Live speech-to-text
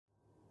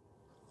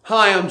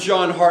Hi, I'm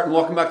John Hart and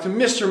welcome back to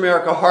Mr.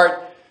 America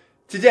Hart.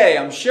 Today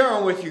I'm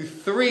sharing with you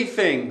 3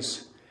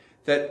 things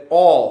that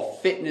all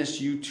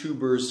fitness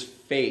YouTubers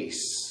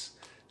face.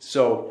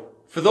 So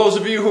for those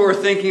of you who are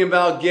thinking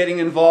about getting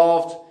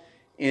involved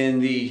in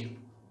the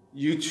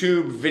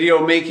YouTube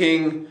video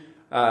making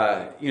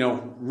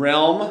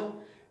realm,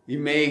 you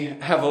may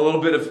have a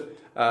little bit of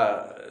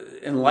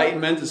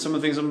enlightenment to some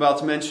of the things I'm about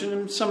to mention,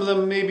 and some of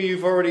them maybe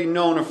you've already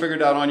known or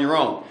figured out on your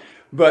own.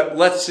 But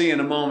let's see in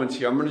a moment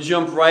here. I'm going to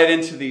jump right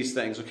into these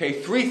things, okay?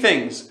 3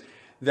 things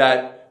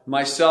that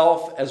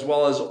myself, as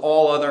well as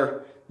all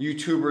other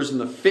YouTubers in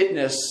the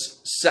fitness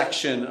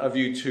section of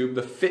YouTube,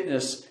 the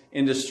fitness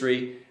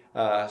industry,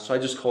 so I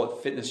just call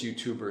it fitness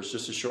YouTubers,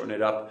 just to shorten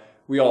it up,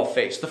 we all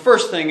face. The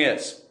first thing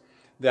is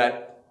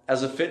that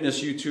as a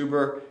fitness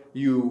YouTuber,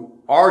 you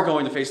are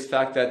going to face the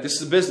fact that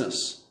this is a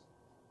business.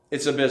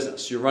 It's a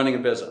business. You're running a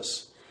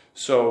business.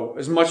 So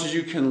as much as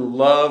you can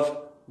love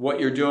what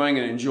you're doing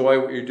and enjoy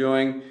what you're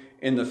doing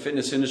in the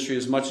fitness industry,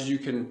 as much as you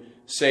can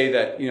say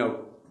that,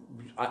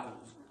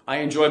 I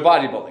enjoy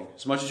bodybuilding,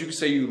 as much as you can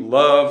say you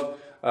love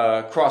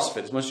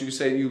CrossFit, as much as you can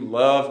say you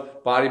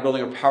love bodybuilding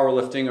or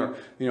powerlifting or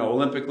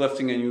Olympic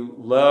lifting and you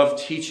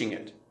love teaching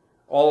it,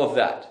 all of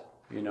that.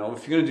 If you're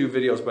going to do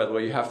videos, by the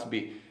way, you have to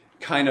be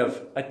kind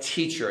of a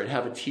teacher and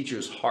have a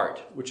teacher's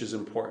heart, which is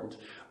important.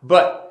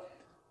 But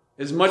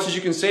as much as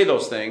you can say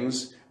those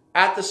things,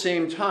 at the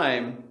same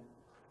time,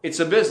 it's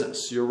a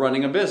business. You're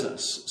running a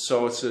business.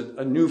 So it's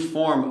a new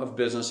form of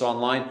business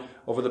online.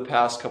 Over the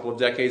past couple of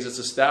decades, it's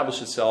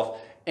established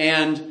itself.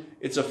 And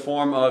it's a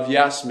form of,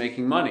 yes,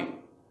 making money.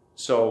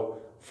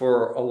 So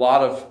for a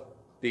lot of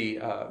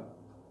the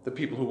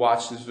people who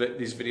watch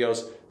these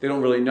videos, they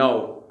don't really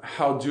know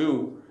how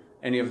do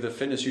any of the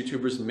fitness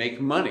YouTubers make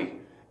money.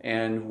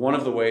 And one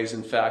of the ways,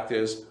 in fact,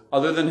 is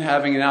other than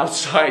having an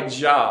outside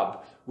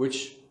job,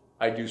 which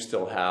I do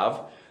still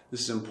have,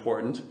 this is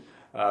important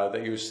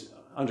that you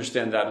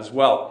understand that as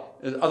well.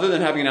 Other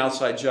than having an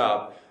outside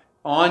job,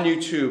 on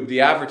YouTube,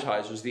 the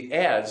advertisers, the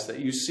ads that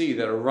you see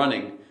that are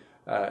running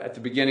at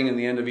the beginning and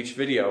the end of each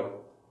video,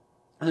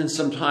 and then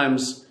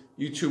sometimes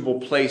YouTube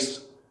will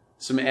place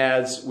some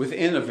ads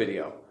within a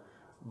video.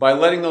 By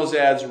letting those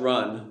ads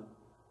run,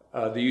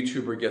 the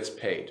YouTuber gets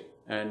paid,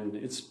 and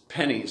it's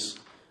pennies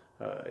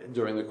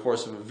during the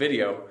course of a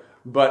video,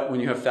 but when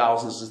you have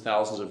thousands and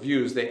thousands of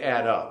views, they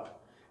add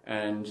up,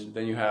 and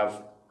then you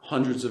have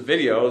hundreds of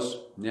videos,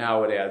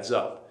 now it adds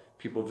up,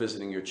 people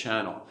visiting your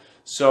channel.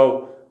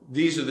 So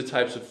these are the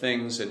types of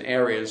things and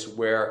areas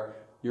where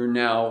you're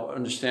now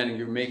understanding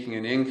you're making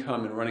an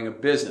income and running a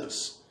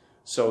business.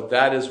 So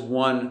that is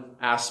one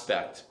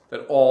aspect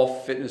that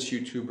all fitness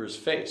YouTubers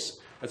face.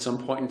 At some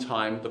point in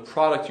time, the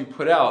product you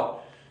put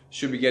out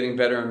should be getting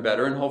better and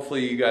better, and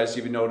hopefully you guys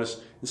even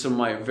notice in some of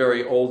my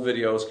very old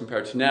videos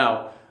compared to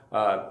now,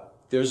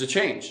 there's a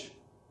change.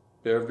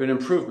 There have been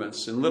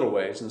improvements in little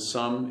ways and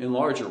some in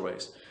larger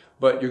ways.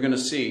 But you're going to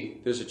see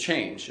there's a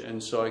change.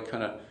 And so I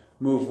kind of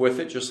move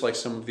with it, just like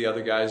some of the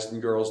other guys and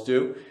girls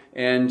do.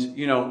 And,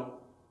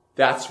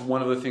 that's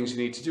one of the things you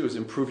need to do is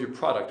improve your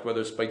product,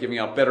 whether it's by giving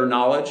out better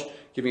knowledge,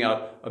 giving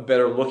out a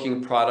better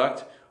looking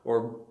product,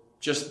 or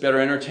just better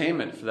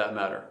entertainment for that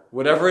matter.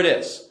 Whatever it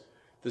is,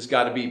 there's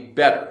got to be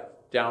better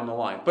down the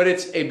line. But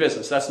it's a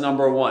business. That's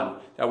number 1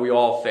 that we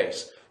all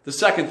face. The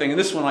second thing, and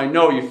this one I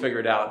know you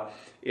figured out,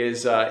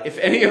 is if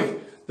any of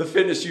the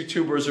fitness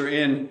YouTubers are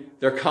in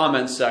their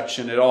comment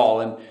section at all,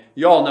 and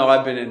you all know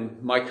I've been in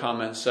my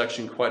comment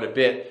section quite a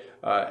bit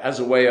as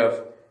a way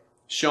of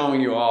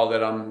showing you all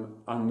that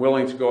I'm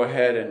willing to go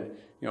ahead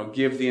and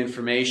give the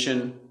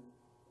information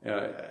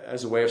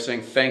as a way of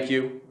saying thank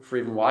you for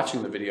even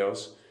watching the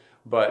videos,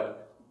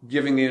 but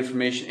giving the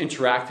information,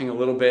 interacting a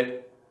little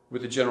bit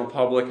with the general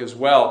public as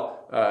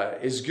well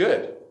is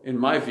good in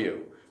my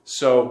view.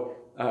 So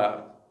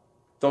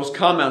those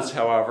comments,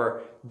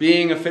 however,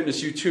 being a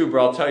fitness YouTuber,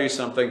 I'll tell you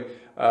something,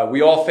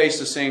 we all face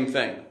the same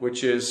thing,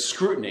 which is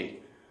scrutiny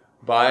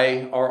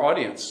by our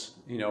audience,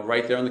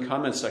 right there in the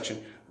comment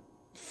section.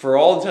 For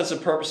all intents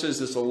and purposes,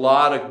 there's a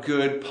lot of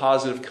good,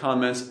 positive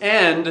comments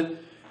and,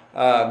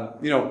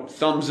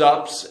 thumbs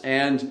ups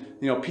and,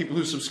 people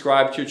who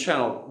subscribe to your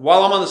channel.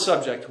 While I'm on the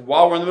subject,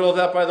 while we're in the middle of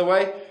that, by the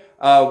way,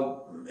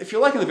 if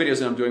you're liking the videos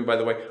that I'm doing, by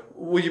the way,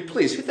 will you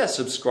please hit that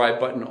subscribe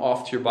button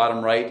off to your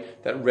bottom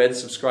right, that red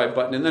subscribe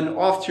button, and then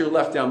off to your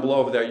left down below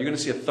over there, you're going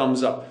to see a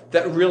thumbs up.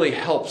 That really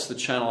helps the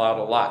channel out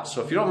a lot.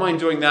 So if you don't mind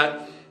doing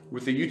that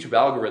with the YouTube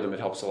algorithm, it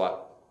helps a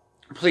lot.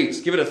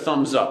 Please give it a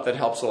thumbs up. That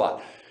helps a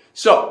lot.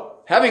 So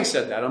having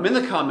said that, I'm in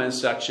the comments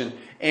section,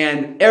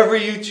 and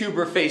every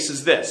YouTuber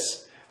faces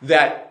this,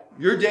 that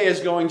your day is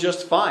going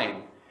just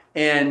fine,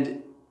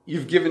 and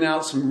you've given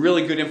out some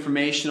really good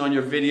information on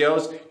your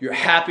videos. You're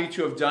happy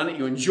to have done it.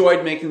 You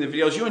enjoyed making the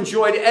videos. You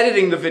enjoyed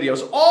editing the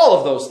videos. All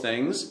of those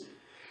things.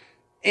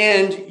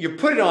 And you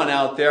put it on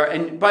out there.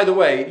 And by the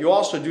way, you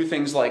also do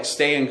things like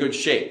stay in good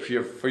shape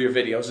for your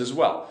videos as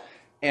well.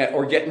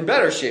 Or get in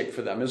better shape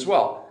for them as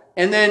well.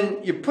 And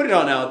then you put it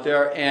on out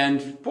there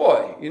and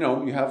boy,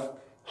 you have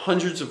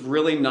hundreds of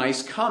really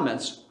nice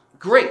comments.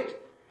 Great.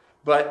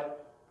 But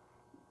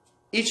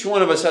each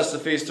one of us has to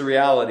face the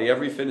reality,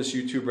 every fitness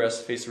YouTuber has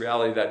to face the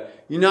reality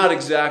that you're not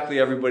exactly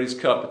everybody's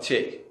cup of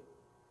tea.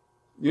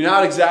 You're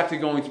not exactly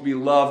going to be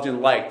loved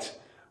and liked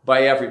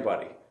by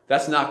everybody.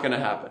 That's not going to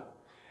happen.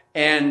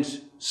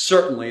 And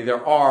certainly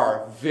there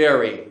are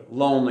very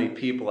lonely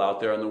people out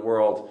there in the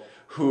world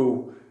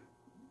who,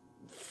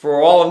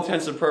 for all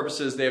intents and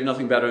purposes, they have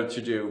nothing better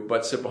to do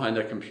but sit behind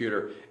their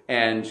computer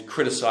and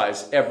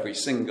criticize every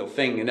single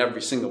thing and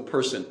every single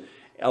person,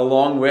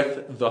 along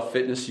with the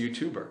fitness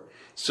YouTuber.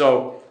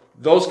 So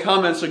those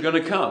comments are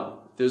going to come.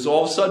 There's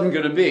all of a sudden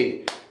going to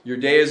be, your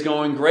day is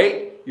going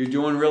great, you're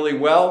doing really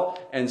well,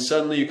 and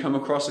suddenly you come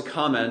across a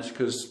comment,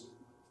 because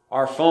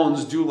our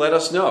phones do let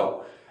us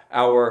know,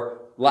 our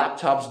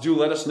laptops do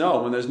let us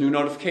know when there's new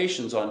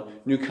notifications on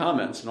new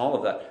comments and all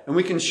of that. And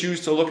we can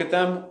choose to look at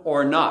them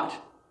or not.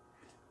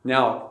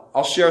 Now,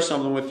 I'll share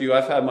something with you.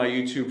 I've had my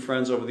YouTube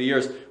friends over the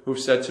years who've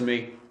said to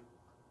me,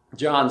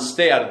 John,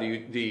 stay out of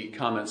the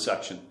comment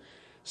section.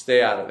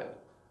 Stay out of it.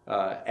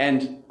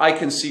 And I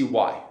can see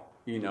why,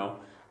 you know.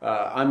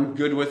 I'm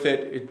good with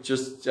it. It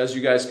just, as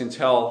you guys can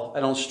tell, I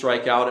don't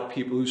strike out at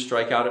people who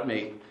strike out at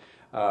me.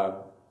 I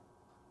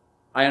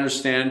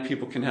understand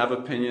people can have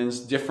opinions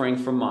differing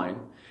from mine,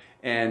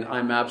 and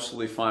I'm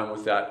absolutely fine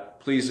with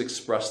that. Please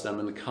express them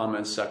in the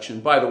comments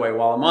section. By the way,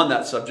 while I'm on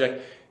that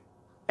subject,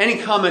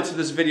 any comment to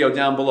this video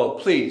down below,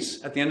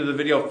 please, at the end of the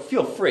video,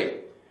 feel free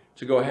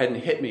to go ahead and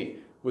hit me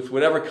with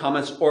whatever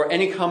comments or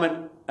any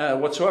comment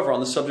whatsoever on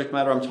the subject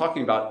matter I'm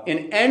talking about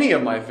in any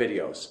of my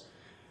videos.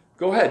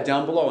 Go ahead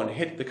down below and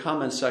hit the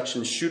comment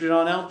section, shoot it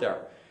on out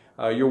there.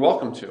 You're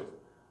welcome to,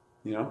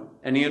 you know,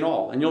 any and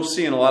all. And you'll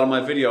see in a lot of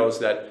my videos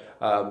that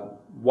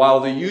while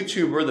the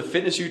YouTuber, the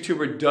fitness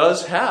YouTuber,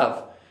 does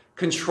have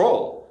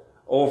control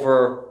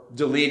over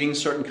deleting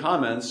certain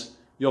comments,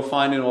 you'll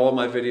find in all of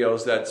my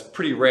videos that it's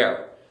pretty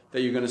rare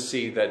that you're going to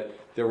see that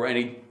there were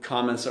any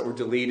comments that were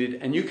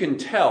deleted. And you can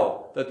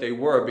tell that they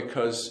were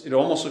because it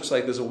almost looks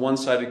like there's a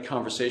one-sided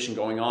conversation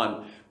going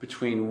on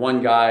between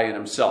one guy and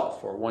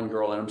himself or one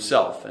girl and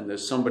himself, and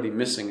there's somebody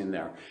missing in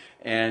there.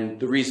 And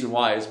the reason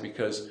why is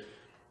because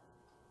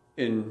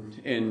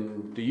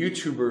in the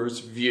YouTuber's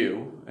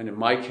view, and in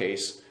my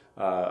case,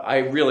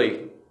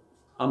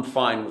 I'm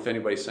fine with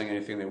anybody saying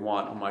anything they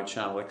want on my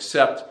channel,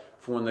 except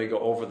for when they go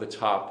over the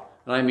top,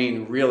 and I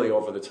mean really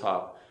over the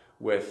top,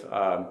 with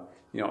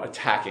you know,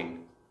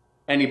 attacking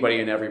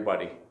anybody and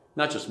everybody,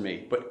 not just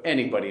me, but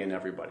anybody and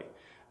everybody.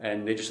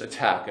 And they just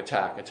attack,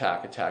 attack,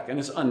 attack, attack, and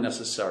it's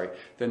unnecessary.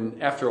 Then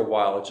after a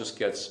while, it just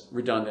gets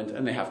redundant,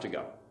 and they have to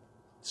go.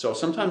 So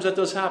sometimes that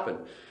does happen.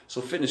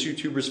 So fitness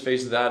YouTubers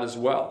face that as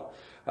well.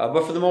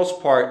 But for the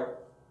most part,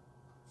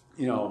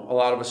 you know, a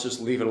lot of us just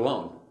leave it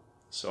alone.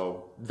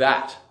 So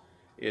that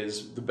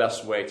is the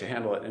best way to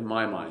handle it in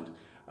my mind.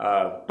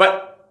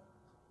 But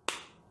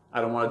I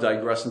don't want to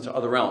digress into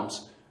other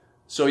realms.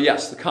 So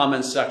yes, the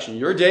comments section.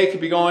 Your day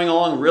could be going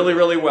along really,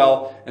 really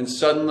well, and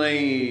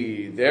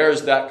suddenly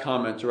there's that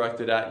comment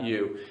directed at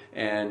you.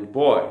 And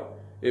boy,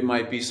 it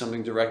might be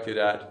something directed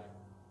at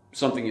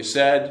something you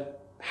said,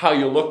 how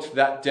you looked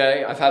that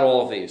day. I've had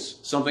all of these.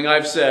 Something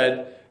I've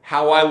said,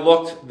 how I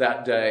looked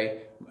that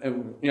day,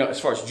 and, you know, as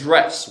far as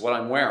dress, what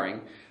I'm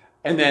wearing,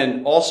 and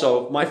then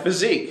also my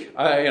physique.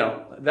 You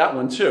know, that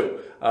one too.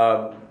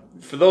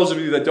 For those of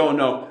you that don't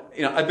know,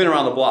 you know, I've been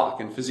around the block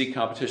in physique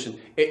competition.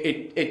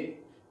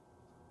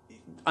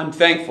 I'm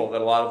thankful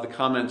that a lot of the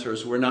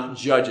commenters were not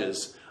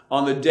judges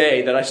on the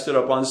day that I stood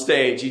up on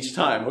stage each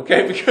time,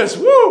 okay? Because,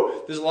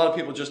 woo, there's a lot of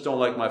people just don't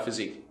like my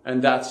physique,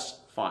 and that's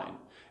fine.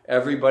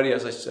 Everybody,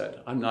 as I said,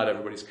 I'm not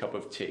everybody's cup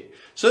of tea.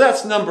 So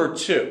that's number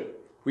 2.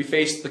 We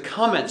face the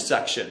comment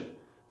section.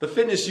 The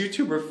fitness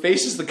YouTuber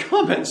faces the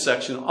comment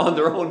section on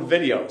their own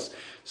videos.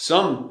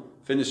 Some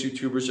fitness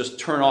YouTubers just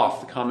turn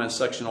off the comment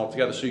section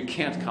altogether so you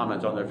can't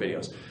comment on their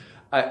videos.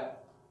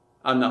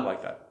 I'm not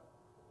like that.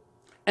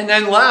 And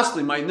then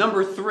lastly, my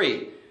number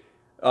 3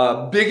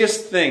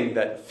 biggest thing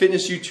that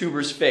fitness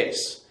YouTubers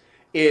face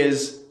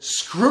is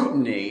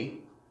scrutiny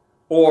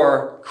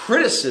or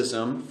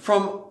criticism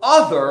from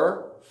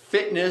other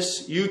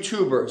fitness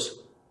YouTubers.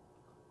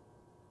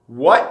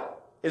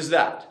 What is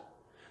that?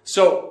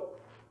 So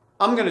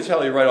I'm going to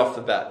tell you right off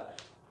the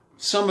bat.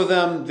 Some of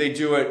them, they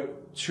do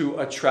it to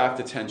attract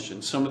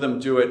attention. Some of them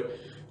do it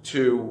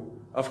to,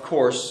 of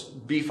course,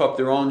 beef up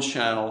their own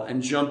channel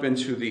and jump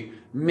into the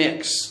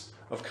mix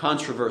of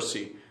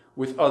controversy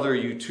with other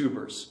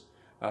YouTubers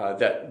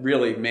that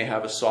really may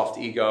have a soft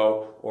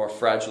ego or a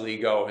fragile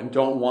ego and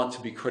don't want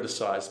to be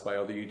criticized by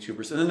other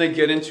YouTubers. And then they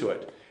get into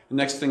it. The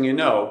next thing you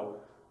know,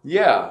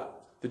 yeah,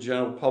 the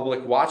general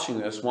public watching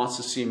this wants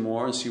to see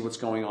more and see what's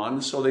going on.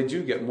 And so they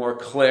do get more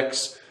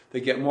clicks,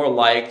 they get more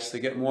likes, they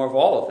get more of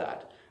all of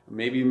that.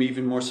 Maybe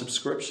even more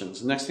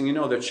subscriptions. The next thing you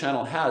know, their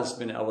channel has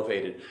been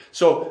elevated.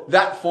 So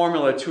that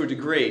formula, to a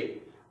degree,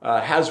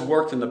 has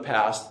worked in the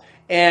past.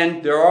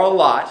 And there are a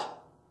lot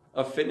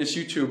of fitness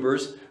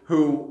YouTubers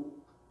who,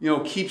 you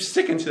know, keep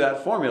sticking to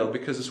that formula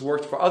because it's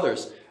worked for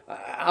others.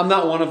 I'm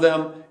not one of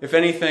them. If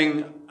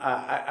anything,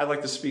 I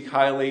like to speak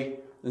highly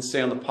and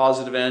stay on the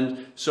positive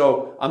end.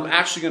 So I'm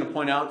actually going to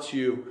point out to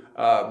you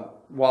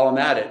while I'm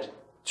at it,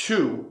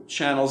 2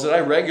 channels that I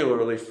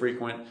regularly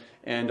frequent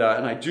and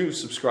I do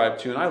subscribe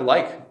to, and I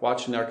like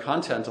watching their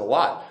content a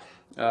lot.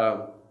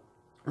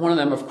 One of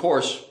them, of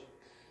course,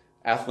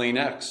 Athlean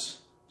X,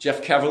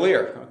 Jeff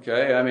Cavaliere.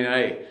 Okay, I mean,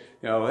 hey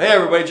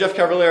everybody, Jeff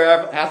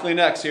Cavaliere, Athlean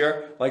X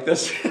here, like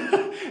this.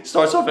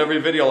 Starts off every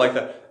video like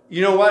that.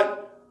 You know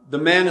what? The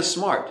man is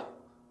smart.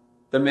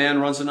 The man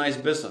runs a nice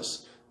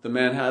business. The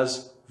man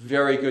has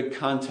very good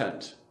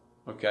content.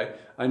 Okay,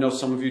 I know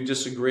some of you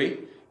disagree,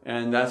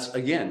 and that's,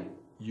 again,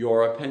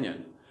 your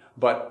opinion.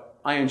 But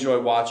I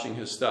enjoy watching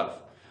his stuff.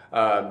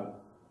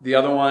 The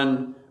other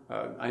one,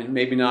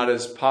 maybe not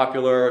as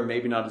popular,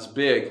 maybe not as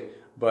big,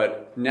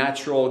 but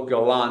Natural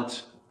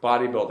Gallant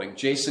Bodybuilding,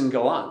 Jason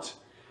Gallant.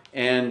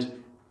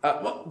 And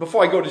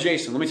before I go to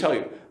Jason, let me tell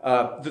you,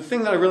 the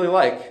thing that I really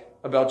like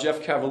about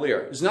Jeff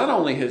Cavaliere is not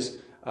only his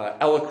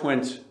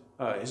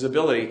his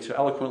ability to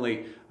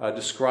eloquently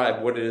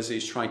describe what it is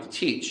he's trying to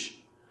teach,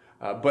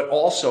 but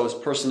also his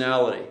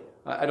personality.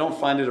 I don't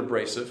find it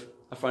abrasive.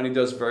 I find he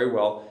does very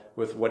well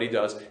with what he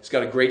does. He's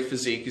got a great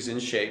physique. He's in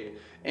shape.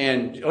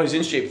 And he's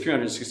in shape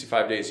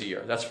 365 days a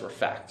year. That's for a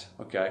fact.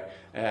 Okay?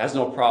 And has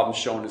no problem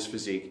showing his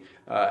physique.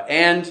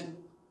 And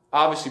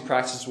obviously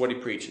practices what he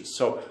preaches.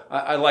 So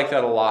I like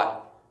that a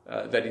lot,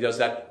 that he does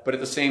that. But at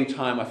the same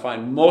time, I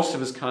find most of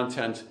his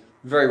content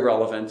very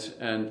relevant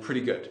and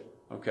pretty good.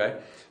 Okay?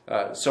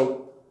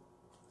 So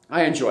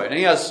I enjoy it. And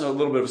he has a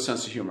little bit of a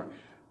sense of humor.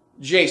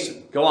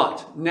 Jason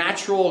Gallant,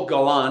 Natural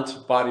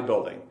Gallant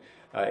Bodybuilding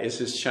is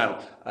his channel.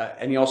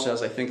 And he also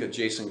has, I think, a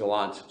Jason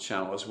Gallant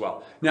channel as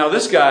well. Now,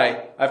 this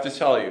guy, I have to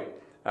tell you,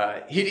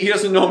 he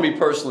doesn't know me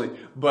personally,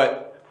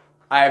 but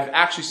I've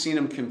actually seen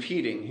him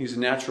competing. He's a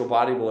natural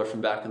bodybuilder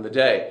from back in the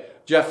day.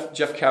 Jeff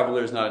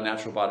Cavaliere is not a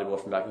natural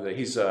bodybuilder from back in the day.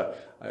 He's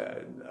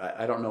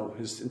I don't know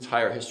his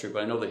entire history,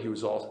 but I know that he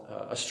was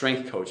a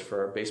strength coach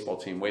for a baseball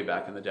team way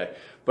back in the day.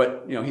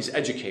 But he's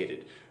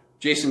educated.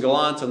 Jason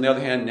Gallant, on the other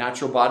hand,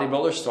 natural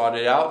bodybuilder,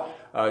 started out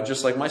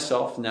just like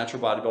myself,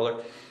 natural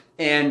bodybuilder.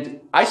 And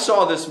I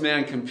saw this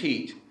man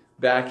compete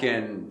back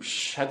in,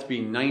 had to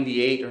be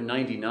 98 or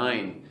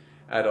 99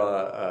 at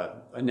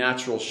a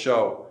natural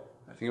show.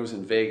 I think it was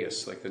in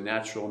Vegas, like the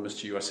Natural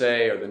Mr.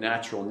 USA or the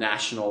Natural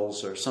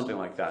Nationals or something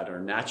like that, or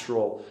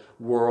Natural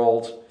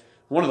World,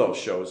 one of those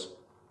shows,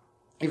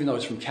 even though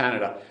it's from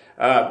Canada.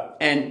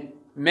 And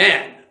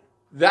man,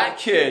 that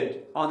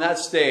kid on that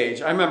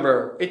stage, I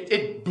remember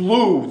it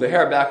blew the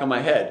hair back on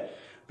my head,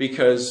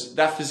 because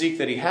that physique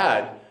that he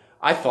had,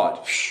 I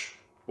thought,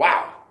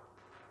 wow,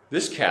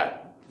 this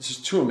cat, this is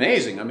too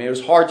amazing. I mean, it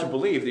was hard to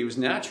believe that he was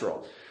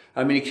natural.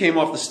 I mean, he came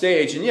off the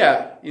stage, and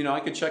yeah, I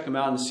could check him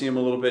out and see him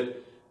a little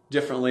bit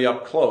differently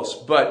up close.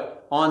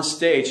 But on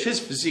stage, his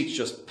physique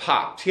just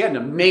popped. He had an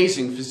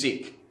amazing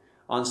physique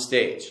on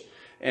stage.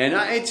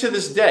 And to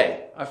this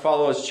day, I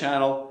follow his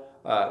channel.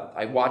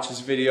 I watch his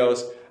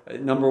videos.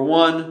 Number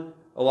one,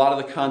 a lot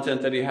of the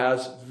content that he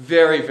has,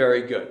 very,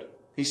 very good.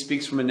 He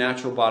speaks from a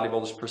natural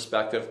bodybuilder's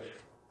perspective,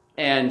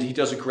 and he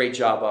does a great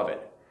job of it.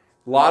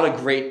 A lot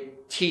of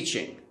great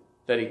teaching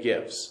that he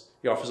gives.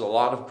 He offers a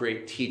lot of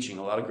great teaching,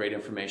 a lot of great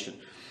information.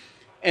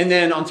 And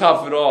then on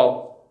top of it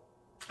all,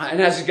 and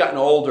as he's gotten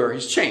older,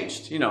 he's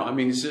changed. I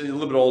mean, he's a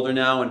little bit older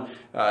now,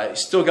 and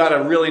he's still got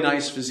a really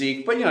nice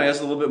physique, but he has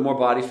a little bit more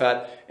body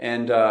fat,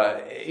 and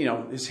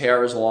his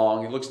hair is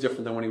long. He looks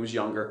different than when he was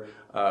younger.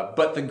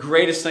 But the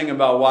greatest thing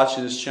about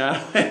watching his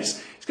channel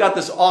is he's got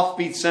this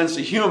offbeat sense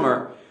of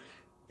humor,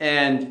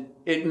 and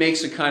it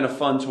makes it kind of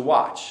fun to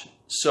watch.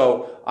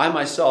 So I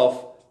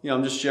myself,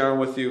 I'm just sharing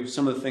with you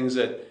some of the things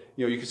that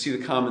you can see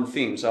the common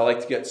themes. I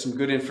like to get some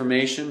good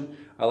information.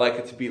 I like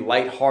it to be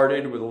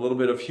lighthearted with a little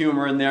bit of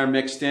humor in there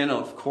mixed in,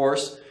 of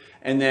course.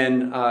 And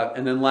then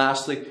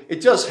lastly,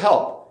 it does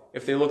help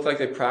if they look like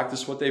they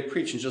practice what they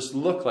preach and just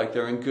look like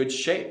they're in good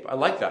shape. I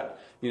like that.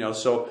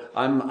 So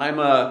I'm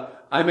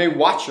a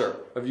watcher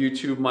of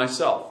YouTube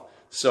myself.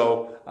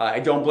 So I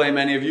don't blame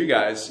any of you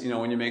guys,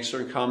 when you make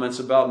certain comments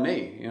about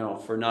me,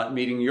 for not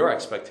meeting your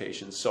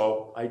expectations.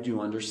 So I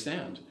do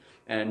understand.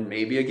 And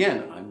maybe,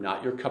 again, I'm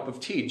not your cup of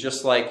tea,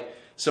 just like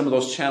some of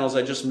those channels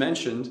I just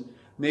mentioned.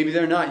 Maybe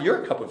they're not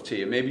your cup of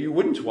tea. Maybe you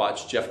wouldn't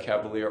watch Jeff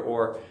Cavaliere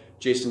or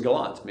Jason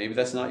Gallant. Maybe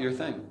that's not your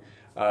thing.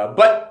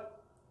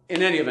 But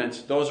in any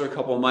event, those are a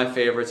couple of my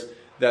favorites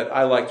that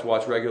I like to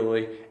watch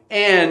regularly.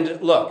 And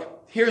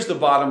look, here's the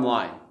bottom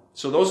line.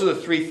 So those are the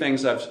 3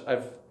 things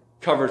I've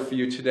covered for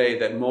you today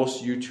that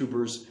most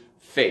YouTubers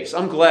face.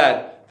 I'm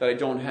glad that I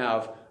don't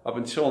have, up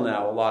until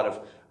now, a lot of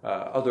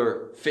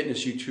other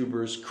fitness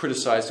YouTubers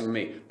criticizing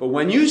me. But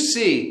when you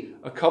see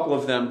a couple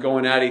of them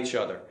going at each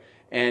other,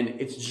 and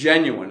it's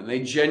genuine, and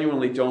they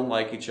genuinely don't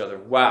like each other,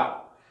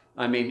 wow.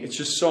 I mean, it's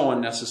just so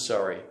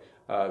unnecessary.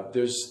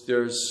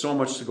 There's so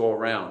much to go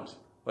around,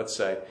 let's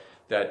say,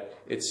 that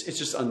it's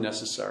just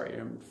unnecessary.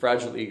 And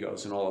fragile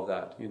egos and all of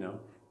that,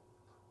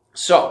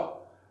 So,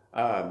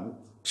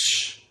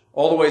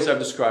 all the ways I've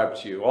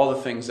described to you, all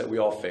the things that we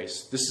all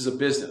face. This is a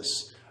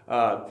business.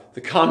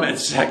 The comment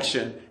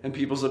section and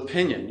people's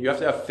opinion. You have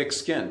to have thick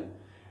skin.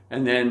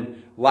 And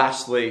then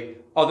lastly,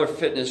 other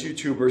fitness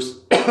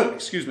YouTubers,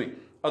 excuse me,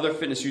 other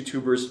fitness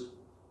YouTubers'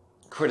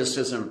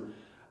 criticism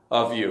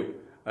of you.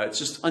 It's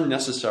just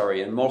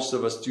unnecessary, and most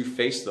of us do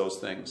face those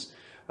things.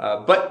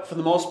 But for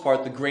the most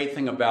part, the great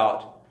thing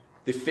about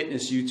the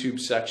fitness YouTube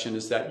section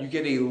is that you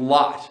get a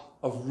lot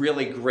of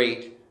really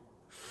great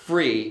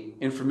free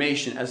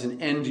information as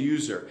an end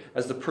user,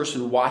 as the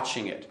person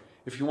watching it.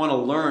 If you want to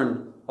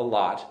learn a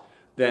lot,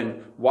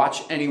 then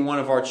watch any one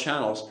of our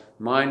channels.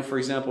 Mine, for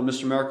example,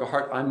 Mr. America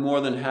Heart, I'm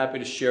more than happy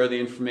to share the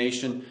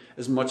information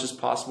as much as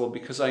possible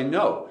because I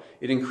know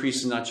it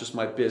increases not just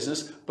my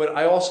business, but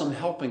I also am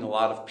helping a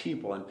lot of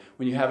people. And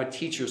when you have a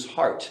teacher's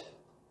heart,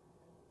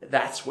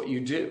 that's what you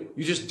do.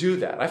 You just do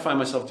that. I find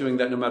myself doing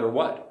that no matter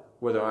what.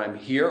 Whether I'm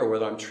here or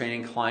whether I'm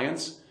training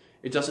clients,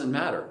 it doesn't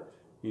matter.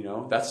 You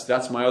know,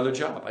 that's my other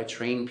job. I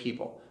train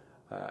people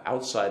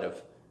outside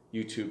of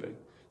YouTubing.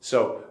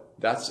 So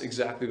that's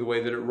exactly the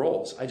way that it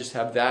rolls. I just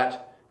have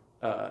that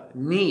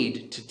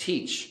need to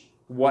teach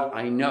what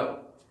I know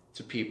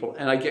to people,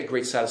 and I get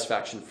great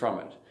satisfaction from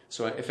it.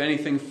 So if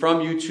anything, from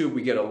YouTube,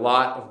 we get a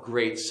lot of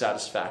great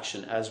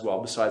satisfaction as well,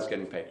 besides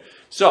getting paid.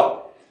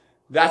 So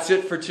that's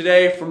it for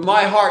today. From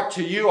my heart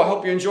to you, I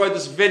hope you enjoyed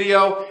this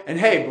video. And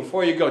hey,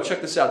 before you go,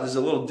 check this out. There's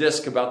a little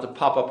disc about to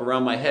pop up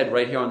around my head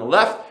right here on the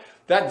left.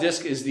 That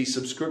disc is the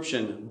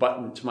subscription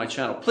button to my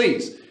channel.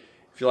 Please,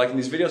 if you're liking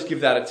these videos,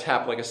 give that a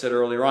tap like I said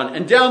earlier on.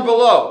 And down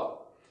below,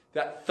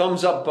 that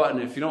thumbs up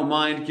button, if you don't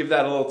mind, give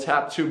that a little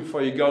tap too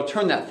before you go.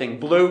 Turn that thing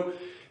blue.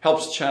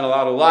 Helps the channel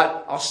out a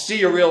lot. I'll see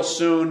you real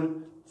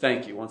soon.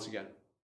 Thank you once again.